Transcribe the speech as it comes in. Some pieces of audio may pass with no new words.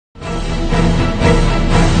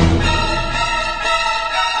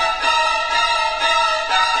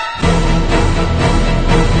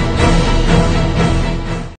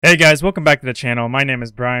Hey guys, welcome back to the channel. My name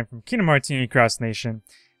is Brian from Kingdom Hearts Unity Cross Nation.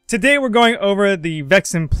 Today we're going over the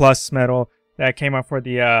Vexen Plus medal that came out for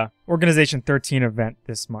the Organization 13 event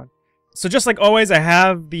this month. So just like always, I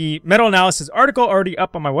have the medal analysis article already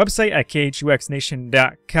up on my website at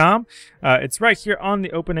khuxnation.com. It's right here on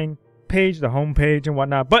the opening page, the home page and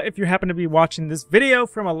whatnot. But if you happen to be watching this video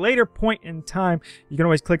from a later point in time, you can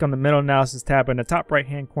always click on the medal analysis tab in the top right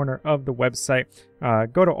hand corner of the website.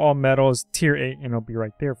 Go to all medals, tier 8, and it'll be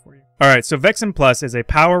right there for you. Alright, so Vexen Plus is a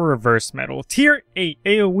power reverse medal. Tier 8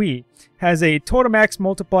 AoE has a total max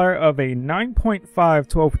multiplier of a 9.5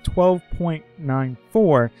 to a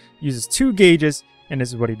 12.94, uses 2 gauges, and this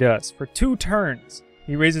is what he does. For 2 turns,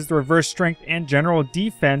 he raises the reverse strength and general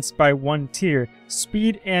defense by 1 tier,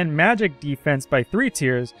 speed and magic defense by 3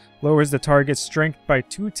 tiers, lowers the target's strength by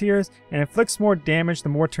 2 tiers, and inflicts more damage the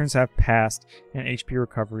more turns have passed, and HP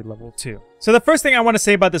recovery level 2. So the first thing I want to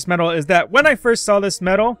say about this medal is that when I first saw this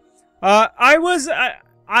medal, I was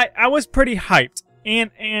pretty hyped,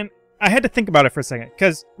 and I had to think about it for a second,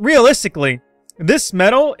 because realistically, this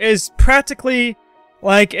medal is practically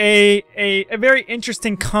like a very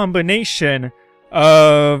interesting combination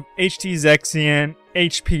of HT Vexen,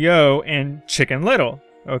 HPO, and Chicken Little,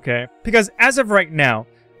 okay? Because as of right now,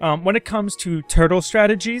 when it comes to turtle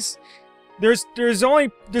strategies, there's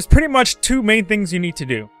pretty much 2 main things you need to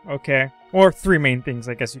do, okay? Or 3 main things,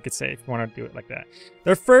 I guess you could say, if you want to do it like that.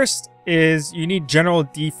 The first is you need general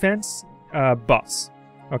defense buffs,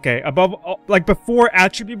 okay? Like before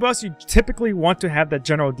attribute buffs, you typically want to have that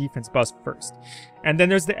general defense buff first. And then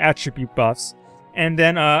there's the attribute buffs. And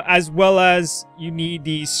then, as well as you need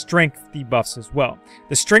the strength debuffs as well.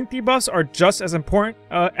 The strength debuffs are just as important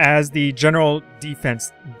as the general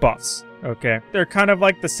defense buffs, okay? They're kind of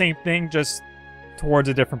like the same thing, just towards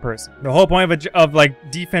a different person. The whole point of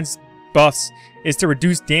like defense buffs is to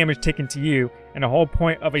reduce damage taken to you, and the whole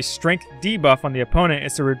point of a strength debuff on the opponent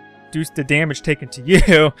is to reduce the damage taken to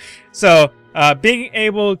you. So, being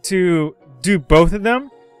able to do both of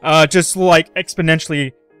them, just like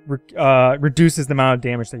exponentially reduces the amount of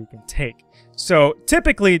damage that you can take. So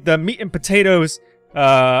typically the meat and potatoes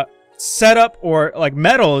setup or like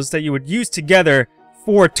medals that you would use together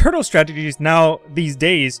for turtle strategies now these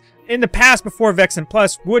days, in the past before Vexen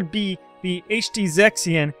Plus, would be the HT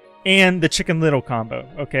Vexen and the Chicken Little combo,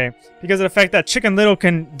 okay? Because of the fact that Chicken Little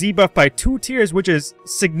can debuff by 2 tiers, which is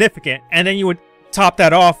significant, and then you would top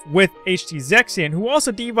that off with HT Vexen, who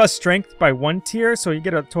also debuffs strength by 1 tier, so you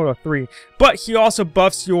get a total of 3. But he also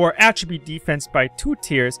buffs your attribute defense by 2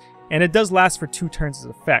 tiers, and it does last for 2 turns as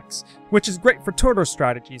effects, which is great for turtle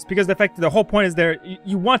strategies, because the whole point is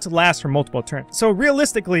you want to last for multiple turns. So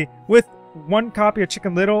realistically, with 1 copy of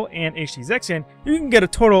Chicken Little and HT Vexen, you can get a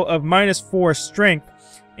total of -4 strength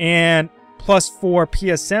and +4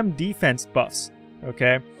 PSM defense buffs,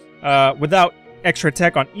 okay? Without extra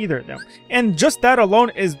attack on either of them, and just that alone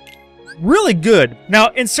is really good. Now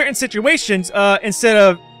in certain situations, instead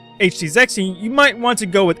of HT Vexen, you might want to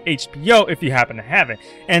go with HPO if you happen to have it,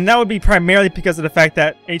 and that would be primarily because of the fact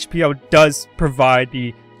that HPO does provide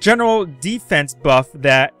the general defense buff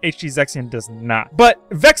that HT Vexen does not. But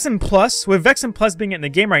Vexen Plus, with Vexen Plus being in the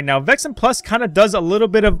game right now, Vexen Plus kind of does a little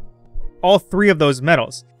bit of all 3 of those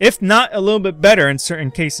medals, if not a little bit better in certain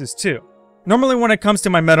cases too. Normally when it comes to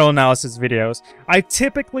my medal analysis videos, I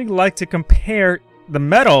typically like to compare the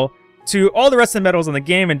medal to all the rest of the medals in the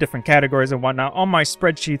game in different categories and whatnot on my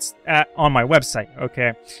spreadsheets on my website,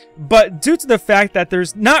 okay? But due to the fact that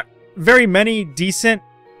there's not very many decent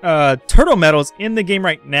turtle medals in the game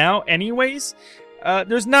right now anyways,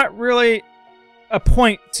 there's not really a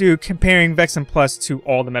point to comparing Vexen Plus to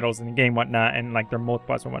all the medals in the game, whatnot, and like their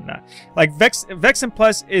multipliers and whatnot. Like Vexen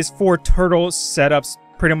Plus is for turtle setups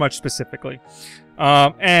pretty much specifically.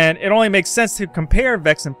 And it only makes sense to compare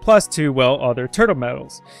Vexen Plus to, well, other turtle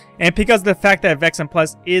medals. And because of the fact that Vexen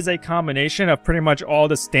Plus is a combination of pretty much all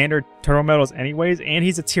the standard turtle medals anyways, and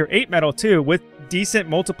he's a tier 8 medal too, with decent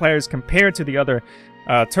multipliers compared to the other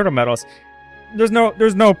turtle medals, there's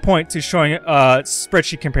no point to showing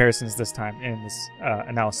spreadsheet comparisons this time in this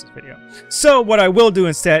analysis video. So what I will do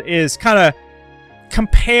instead is kind of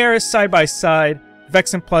compare side by side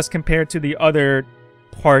Vexen Plus compared to the other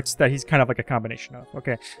parts that he's kind of like a combination of.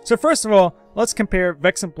 Okay, so first of all, let's compare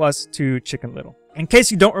Vexen Plus to Chicken Little. In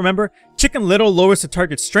case you don't remember, Chicken Little lowers the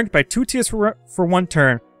target's strength by 2 tiers for 1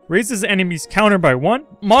 turn, raises the enemy's counter by 1,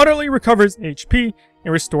 moderately recovers HP,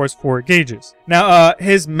 and restores 4 gauges. Now,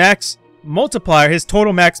 his max multiplier, his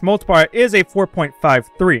total max multiplier is a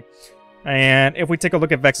 4.53. And if we take a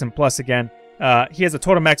look at Vexen Plus again, he has a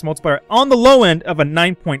total max multiplier on the low end of a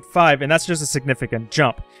 9.5, and that's just a significant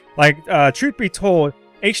jump. Like, truth be told,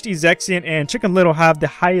 HD Zexion and Chicken Little have the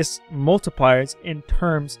highest multipliers in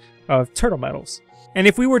terms of turtle metals. And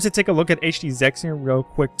if we were to take a look at HD Zexion real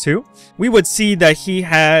quick too, we would see that he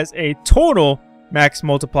has a total max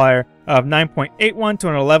multiplier of 9.81 to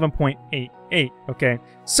an 11.88. Okay,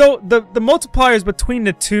 so the multipliers between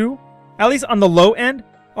the two, at least on the low end,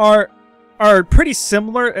 are pretty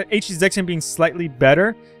similar. HD Zexion being slightly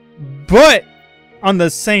better, but on the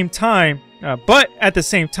same time, at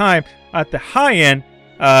the high end,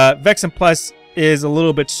 Vexen Plus is a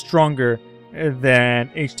little bit stronger than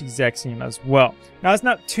HD Zexion as well. Now, it's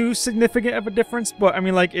not too significant of a difference, but I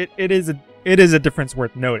mean, like, it is a difference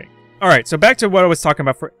worth noting. All right, so back to what I was talking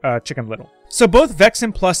about for Chicken Little. So both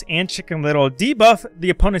Vexen Plus and Chicken Little debuff the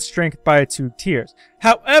opponent's strength by 2 tiers.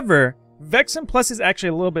 However, Vexen Plus is actually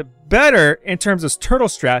a little bit better in terms of turtle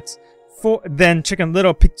strats than Chicken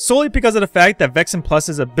Little, solely because of the fact that Vexen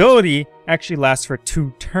Plus's ability actually lasts for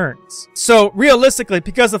 2 turns. So realistically,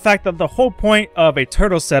 because of the fact that the whole point of a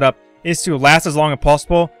turtle setup is to last as long as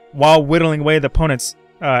possible while whittling away the opponent's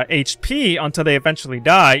HP until they eventually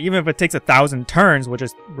die, even if it takes 1,000 turns, which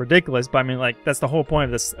is ridiculous, but I mean, like, that's the whole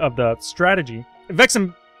point of the strategy.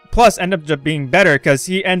 Vexen Plus ends up being better because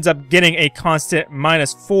he ends up getting a constant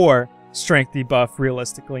 -4 strength debuff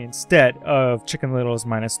realistically instead of Chicken Little's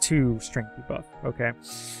 -2 strength debuff. Okay.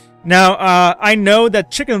 Now, I know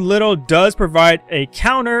that Chicken Little does provide a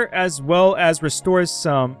counter as well as restores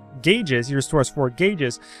some gauges. He restores 4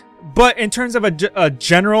 gauges. But in terms of a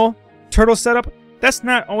general turtle setup, that's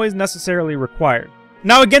not always necessarily required.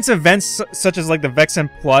 Now, against events such as like the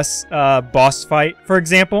Vexen Plus boss fight, for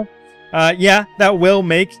example, yeah, that will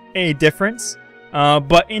make a difference.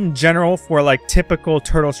 But in general, for like typical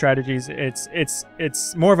turtle strategies,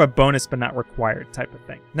 it's more of a bonus but not required type of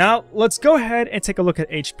thing. Now, let's go ahead and take a look at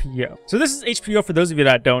HPO. So this is HPO for those of you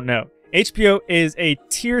that don't know. HPO is a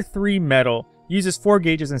tier 3 metal, uses 4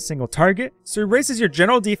 gauges in single target, so he raises your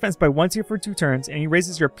general defense by 1 tier for 2 turns, and he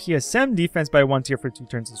raises your PSM defense by 1 tier for 2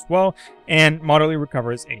 turns as well, and moderately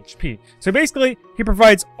recovers HP. So basically, he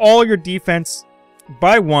provides all your defense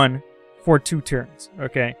by 1 for 2 turns,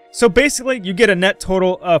 okay? So basically, you get a net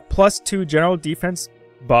total of +2 general defense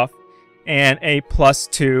buff and a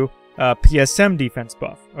 +2 PSM defense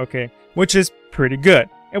buff, okay? Which is pretty good.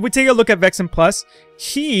 If we take a look at Vexen Plus,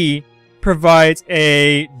 he provides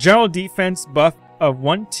a general defense buff of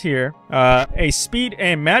 1 tier, a speed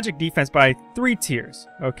and magic defense by 3 tiers,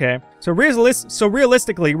 okay? So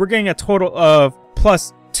realistically, we're getting a total of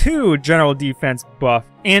 +2 general defense buff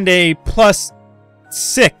and a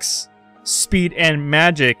 +6 speed and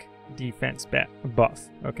magic defense buff,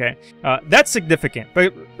 okay? That's significant.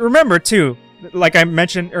 But remember, too, like I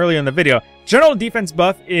mentioned earlier in the video, general defense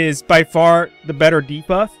buff is by far the better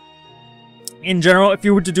debuff in general if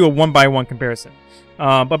you were to do a 1-by-1 comparison.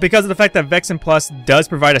 But because of the fact that Vexen Plus does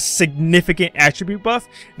provide a significant attribute buff,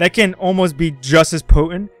 that can almost be just as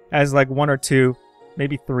potent as like 1 or 2,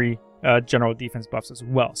 maybe 3 general defense buffs as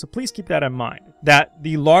well. So please keep that in mind, that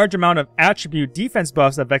the large amount of attribute defense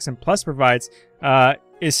buffs that Vexen Plus provides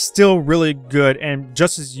is still really good and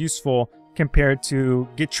just as useful compared to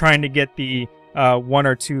trying to get the 1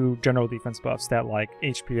 or 2 general defense buffs that like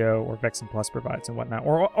HPO or Vexen Plus provides and whatnot,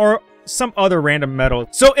 or some other random metal.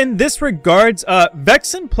 So in this regards,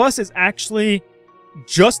 Vexen Plus is actually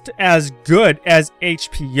just as good as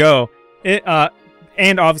HPO.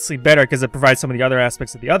 And obviously better because it provides some of the other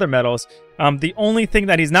aspects of the other metals. The only thing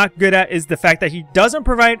that he's not good at is the fact that he doesn't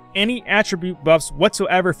provide any attribute buffs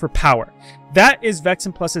whatsoever for power. That is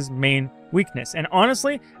Vexen Plus's main weakness. And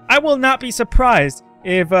honestly, I will not be surprised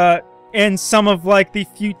if in some of like the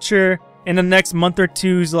future, in the next month or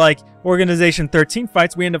two's like Organization 13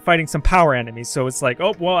 fights, we end up fighting some power enemies. So it's like,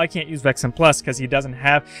 oh, well, I can't use Vexen Plus because he doesn't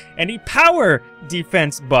have any power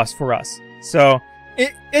defense buffs for us. So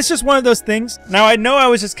it's just one of those things. Now, I know I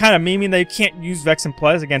was just kind of memeing that you can't use Vexen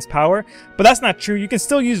Plus against power, but that's not true. You can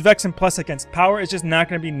still use Vexen Plus against power. It's just not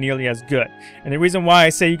going to be nearly as good. And the reason why I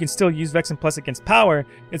say you can still use Vexen Plus against power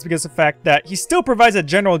is because of the fact that he still provides a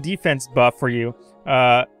general defense buff for you,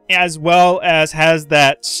 as well as has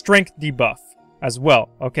that strength debuff as well,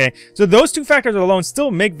 okay? So those 2 factors alone still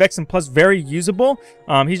make Vexen Plus very usable.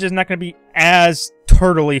 He's just not going to be as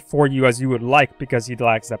turtly for you as you would like because he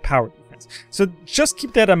lacks that power defense. So just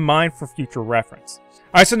keep that in mind for future reference.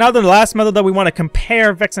 Alright, so now the last metal that we want to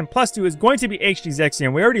compare Vexen Plus to is going to be HD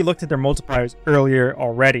Zexion. We already looked at their multipliers earlier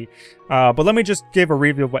already, but let me just give a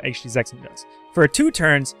review of what HD Zexion does. For 2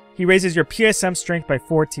 turns, he raises your PSM strength by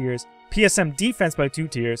 4 tiers, PSM defense by 2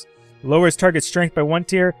 tiers, lowers target strength by 1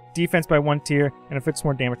 tier, defense by 1 tier, and inflicts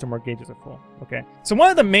more damage to more gauges are full. Okay. So one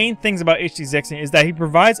of the main things about HD Vexen is that he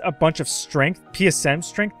provides a bunch of strength, PSM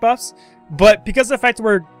strength buffs, but because of the fact that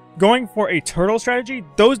we're going for a turtle strategy,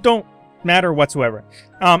 those don't matter whatsoever.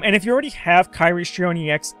 And if you already have Kairi Shion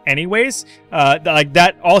EX anyways, like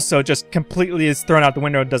that also just completely is thrown out the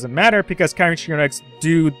window. It doesn't matter because Kairi Shion EX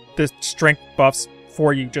do the strength buffs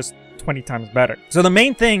for you just 20 times better. So the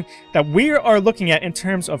main thing that we are looking at in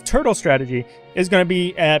terms of turtle strategy is going to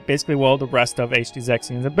be at basically, well, the rest of HD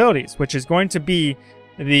Vexen's abilities, which is going to be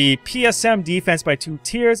the PSM defense by 2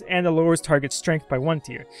 tiers and the lowers target strength by 1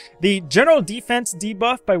 tier. The general defense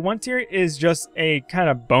debuff by 1 tier is just a kind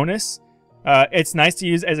of bonus. It's nice to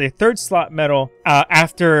use as a 3rd slot medal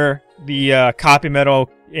after the copy medal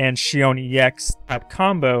and Shion EX type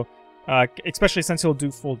combo, especially since he'll do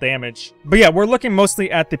full damage. But yeah, we're looking mostly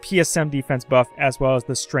at the PSM defense buff as well as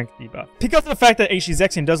the strength debuff. Because of the fact that HD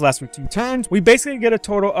Vexen does last for 2 turns, we basically get a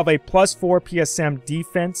total of a +4 PSM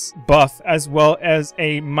defense buff as well as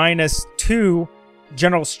a -2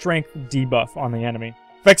 general strength debuff on the enemy.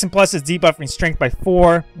 Vexen Plus is debuffing strength by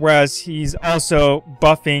 4, whereas he's also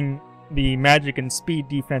buffing the magic and speed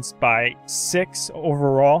defense by 6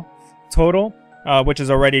 overall total, which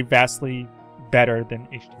is already vastly better than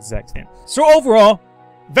HD Vexen. So overall,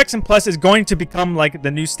 Vexen Plus is going to become like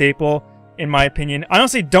the new staple, in my opinion. I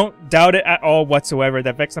honestly don't doubt it at all whatsoever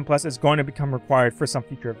that Vexen Plus is going to become required for some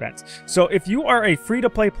future events. So if you are a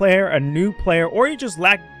free-to-play player, a new player, or you just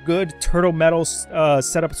lack good turtle metal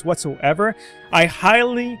setups whatsoever, I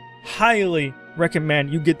highly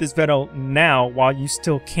recommend you get this medal now while you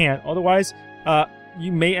still can. Otherwise,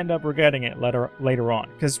 you may end up regretting it later on.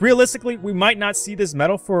 Because realistically, we might not see this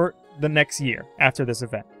medal for the next year after this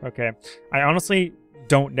event. Okay, I honestly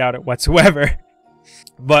don't doubt it whatsoever.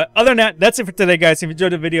 But other than that, that's it for today, guys. If you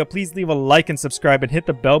enjoyed the video, please leave a like and subscribe and hit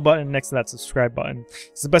the bell button next to that subscribe button.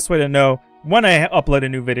 It's the best way to know when I upload a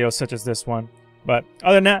new video such as this one. But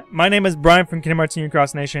other than that, my name is Brian from Kingdom Hearts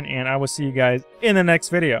Cross Nation, and I will see you guys in the next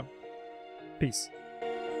video. Peace.